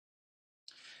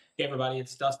Hey everybody,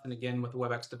 it's Dustin again with the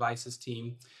Webex Devices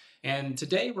team. And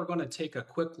today we're going to take a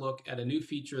quick look at a new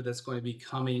feature that's going to be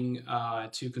coming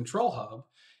to Control Hub,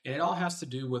 and it all has to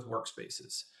do with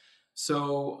Workspaces.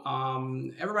 So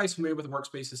everybody's familiar with the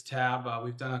Workspaces tab.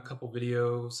 We've done a couple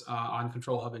videos on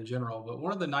Control Hub in general, but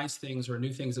one of the nice things or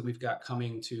new things that we've got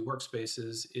coming to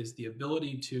Workspaces is the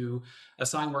ability to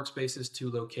assign Workspaces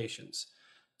to locations.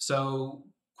 So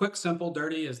quick, simple,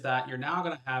 dirty is that you're now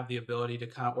going to have the ability to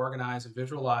kind of organize and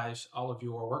visualize all of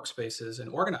your workspaces and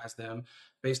organize them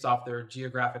based off their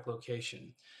geographic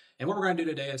location. And what we're going to do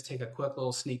today is take a quick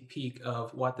little sneak peek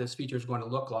of what this feature is going to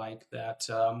look like that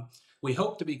we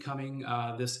hope to be coming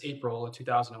this April of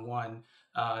 2001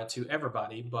 to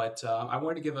everybody. But I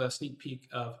wanted to give a sneak peek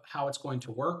of how it's going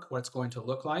to work, what it's going to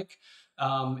look like,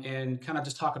 and kind of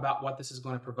just talk about what this is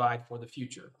going to provide for the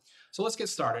future. So let's get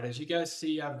started. As you guys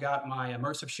see, I've got my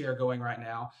immersive share going right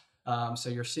now. So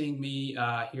you're seeing me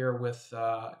here with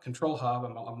Control Hub.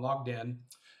 I'm logged in,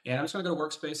 and I'm just going to go to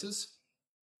Workspaces.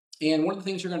 And one of the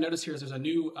things you're going to notice here is there's a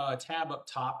new tab up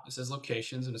top. It says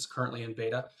Locations, and it's currently in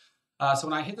beta. So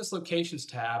when I hit this Locations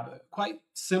tab, quite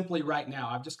simply right now,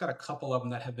 I've just got a couple of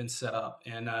them that have been set up.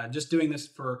 And just doing this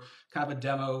for kind of a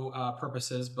demo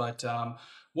purposes, but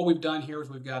what we've done here is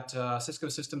we've got Cisco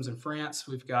Systems in France.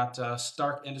 We've got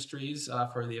Stark Industries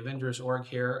for the Avengers org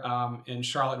here in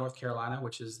Charlotte, North Carolina,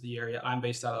 which is the area I'm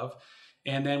based out of.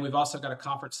 And then we've also got a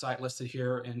conference site listed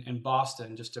here in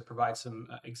Boston, just to provide some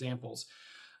examples.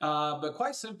 But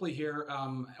quite simply here,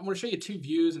 I'm going to show you two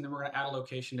views, and then we're going to add a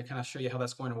location to kind of show you how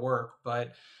that's going to work. But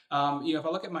if I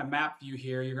look at my map view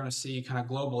here, you're going to see kind of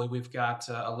globally, we've got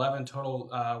 11 total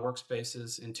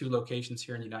workspaces in 2 locations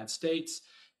here in the United States.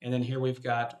 And then here we've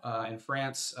got in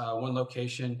France, 1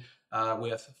 location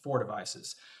with 4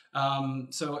 devices.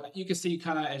 So you can see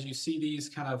kind of as you see these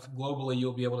kind of globally,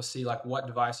 you'll be able to see like what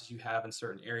devices you have in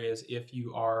certain areas if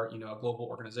you are, a global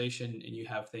organization and you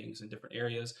have things in different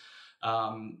areas.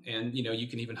 And you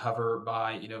can even hover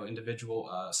by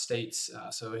individual states.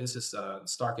 So this is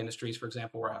Stark Industries, for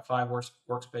example, where I have 5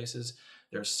 workspaces.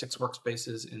 There's 6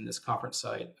 workspaces in this conference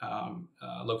site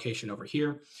location over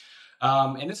here.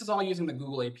 And this is all using the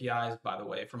Google APIs, by the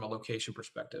way, from a location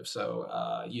perspective.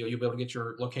 So you'll be able to get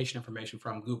your location information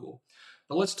from Google.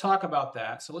 But let's talk about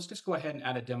that. So let's just go ahead and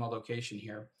add a demo location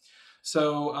here.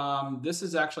 So this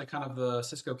is actually kind of the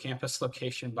Cisco campus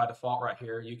location by default right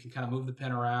here. You can kind of move the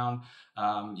pin around.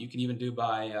 You can even do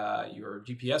by your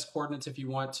GPS coordinates if you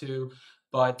want to.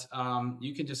 But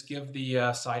you can just give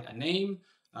the site a name.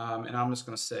 And I'm just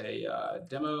going to say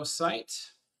demo site.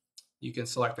 You can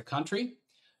select the country.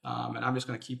 And I'm just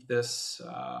going to keep this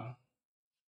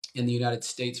in the United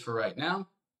States for right now.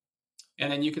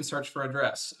 And then you can search for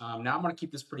address. Now I'm going to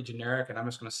keep this pretty generic, and I'm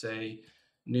just going to say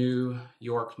New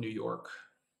York, New York.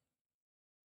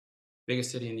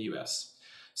 Biggest city in the US.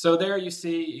 So there you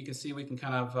can see we can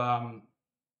kind of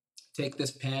take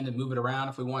this pen and move it around.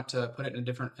 If we want to put it in a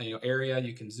different area,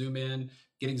 you can zoom in,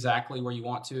 get exactly where you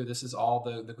want to. This is all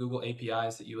the Google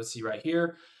APIs that you will see right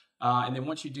here. And then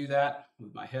once you do that,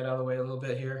 move my head out of the way a little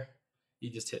bit here,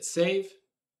 you just hit save.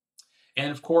 And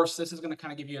of course, this is going to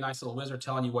kind of give you a nice little wizard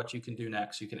telling you what you can do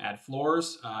next. You can add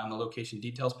floors on the location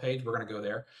details page. We're going to go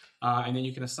there. And then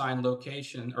you can assign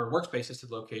location or workspaces to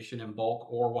the location in bulk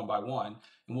or one by one.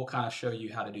 And we'll kind of show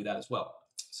you how to do that as well.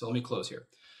 So let me close here.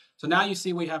 So now you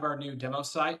see we have our new demo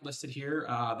site listed here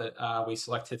that we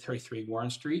selected 33 Warren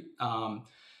Street.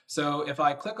 So if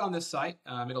I click on this site,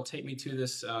 it'll take me to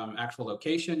this actual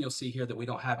location. You'll see here that we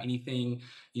don't have anything,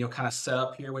 kind of set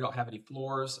up here. We don't have any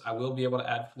floors. I will be able to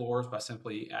add floors by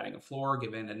simply adding a floor,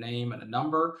 giving a name and a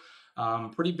number.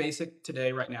 Pretty basic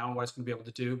today right now what it's going to be able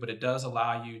to do, but it does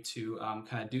allow you to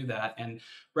kind of do that. And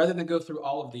rather than go through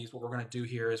all of these, what we're going to do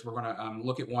here is we're going to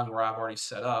look at one where I've already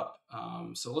set up.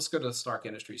 So let's go to the Stark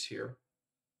Industries here.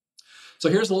 So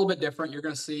here's a little bit different. You're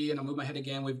going to see, and I'll move my head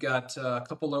again, we've got a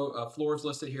couple of floors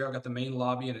listed here. I've got the main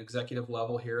lobby and executive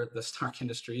level here at the Stark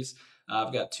Industries.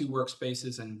 I've got 2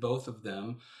 workspaces in both of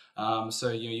them.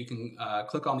 So you can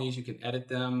click on these, you can edit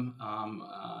them.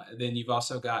 Then you've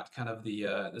also got kind of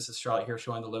this is Charlotte here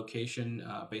showing the location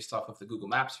based off of the Google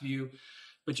Maps view.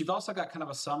 But you've also got kind of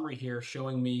a summary here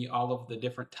showing me all of the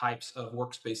different types of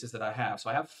workspaces that I have.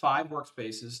 So I have 5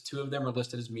 workspaces. 2 of them are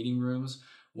listed as meeting rooms.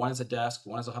 1 is a desk,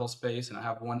 1 is a huddle space, and I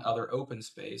have 1 other open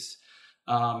space.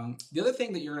 The other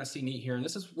thing that you're going to see neat here, and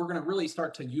we're going to really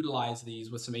start to utilize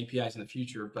these with some APIs in the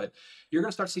future, but you're going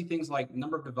to start to see things like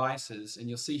number of devices, and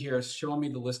you'll see here it's showing me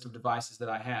the list of devices that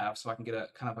I have, so I can get a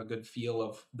kind of a good feel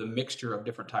of the mixture of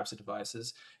different types of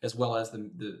devices, as well as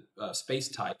the space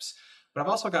types. but I've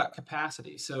also got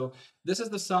capacity. So this is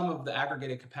the sum of the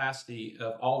aggregated capacity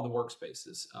of all of the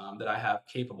workspaces that I have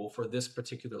capable for this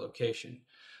particular location.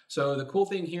 So the cool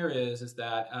thing here is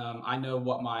that I know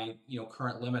what my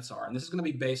current limits are, and this is going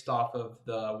to be based off of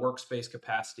the workspace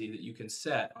capacity that you can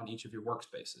set on each of your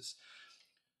workspaces.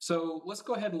 So let's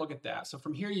go ahead and look at that. So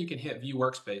from here, you can hit View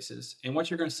Workspaces. And what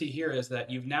you're going to see here is that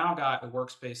you've now got the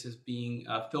workspaces being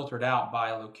filtered out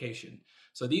by location.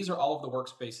 So these are all of the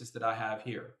workspaces that I have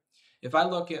here. If I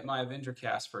look at my Avenger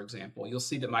cast, for example, you'll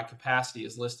see that my capacity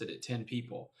is listed at 10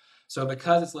 people. So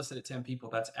because it's listed at 10 people,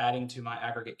 that's adding to my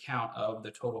aggregate count of the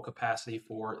total capacity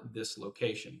for this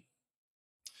location.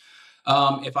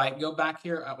 If I go back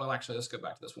here, well, actually, let's go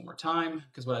back to this one more time,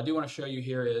 because what I do want to show you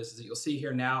here is that you'll see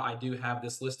here now I do have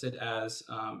this listed as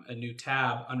a new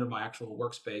tab under my actual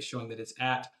workspace, showing that it's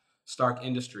at Stark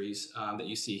Industries that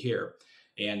you see here,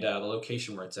 and the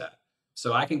location where it's at.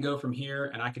 So I can go from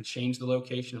here and I can change the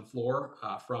location and floor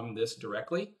from this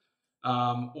directly.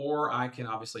 Or I can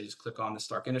obviously just click on the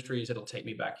Stark Industries. It'll take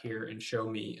me back here and show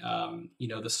me,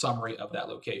 the summary of that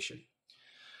location.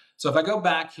 So if I go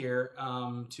back here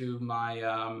to my,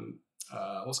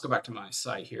 let's go back to my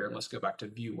site here and let's go back to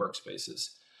View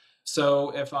Workspaces. So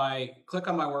if I click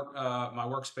on my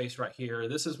workspace right here,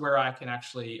 this is where I can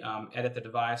actually edit the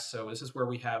device. So this is where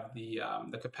we have the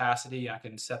capacity. I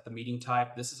can set the meeting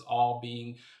type. This is all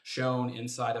being shown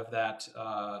inside of that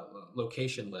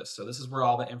location list. So this is where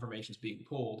all the information is being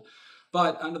pulled.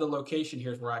 But under the location,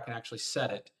 here's where I can actually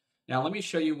set it. Now, let me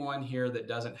show you one here that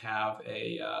doesn't have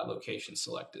a location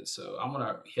selected. So I'm going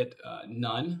to hit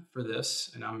none for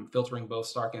this, and I'm filtering both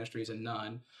Stark Industries and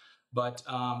none. But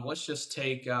let's just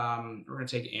take, we're going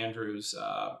to take Andrew's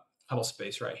huddle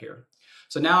space right here.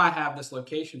 So now I have this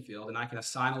location field, and I can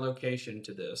assign a location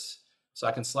to this. So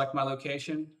I can select my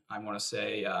location. I want to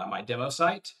say my demo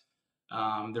site.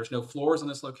 There's no floors on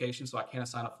this location, so I can't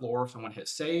assign a floor. So I'm going to hit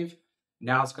save.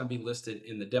 Now it's going to be listed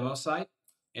in the demo site.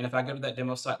 And if I go to that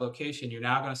demo site location, you're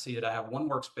now going to see that I have one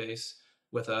workspace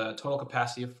with a total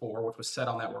capacity of 4, which was set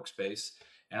on that workspace.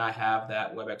 And I have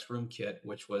that Webex room kit,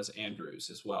 which was Andrew's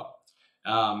as well.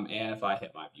 And if I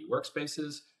hit my View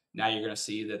Workspaces, now you're going to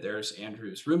see that there's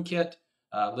Andrew's room kit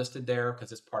listed there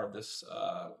because it's part of this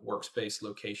workspace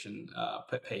location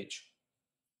page.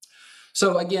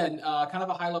 So again, kind of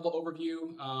a high-level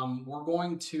overview. We're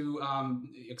going to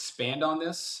expand on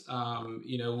this.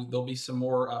 There'll be some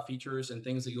more features and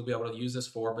things that you'll be able to use this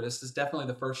for, but this is definitely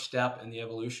the first step in the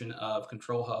evolution of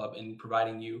Control Hub in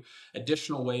providing you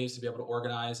additional ways to be able to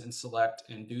organize and select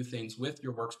and do things with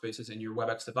your workspaces and your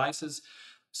Webex devices.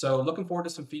 So looking forward to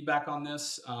some feedback on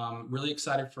this. Really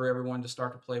excited for everyone to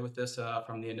start to play with this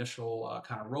from the initial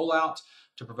kind of rollout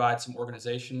to provide some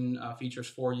organization features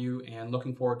for you, and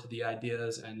looking forward to the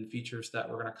ideas and features that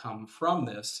we're going to come from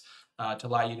this to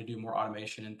allow you to do more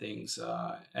automation and things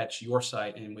at your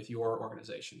site and with your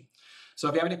organization. So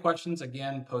if you have any questions,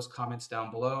 again, post comments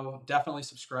down below. Definitely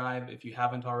subscribe if you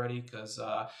haven't already, because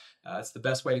it's the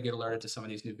best way to get alerted to some of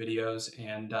these new videos.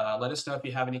 And let us know if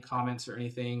you have any comments or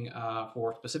anything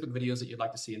for specific videos that you'd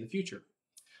like to see in the future.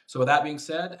 So with that being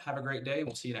said, have a great day, and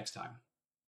we'll see you next time.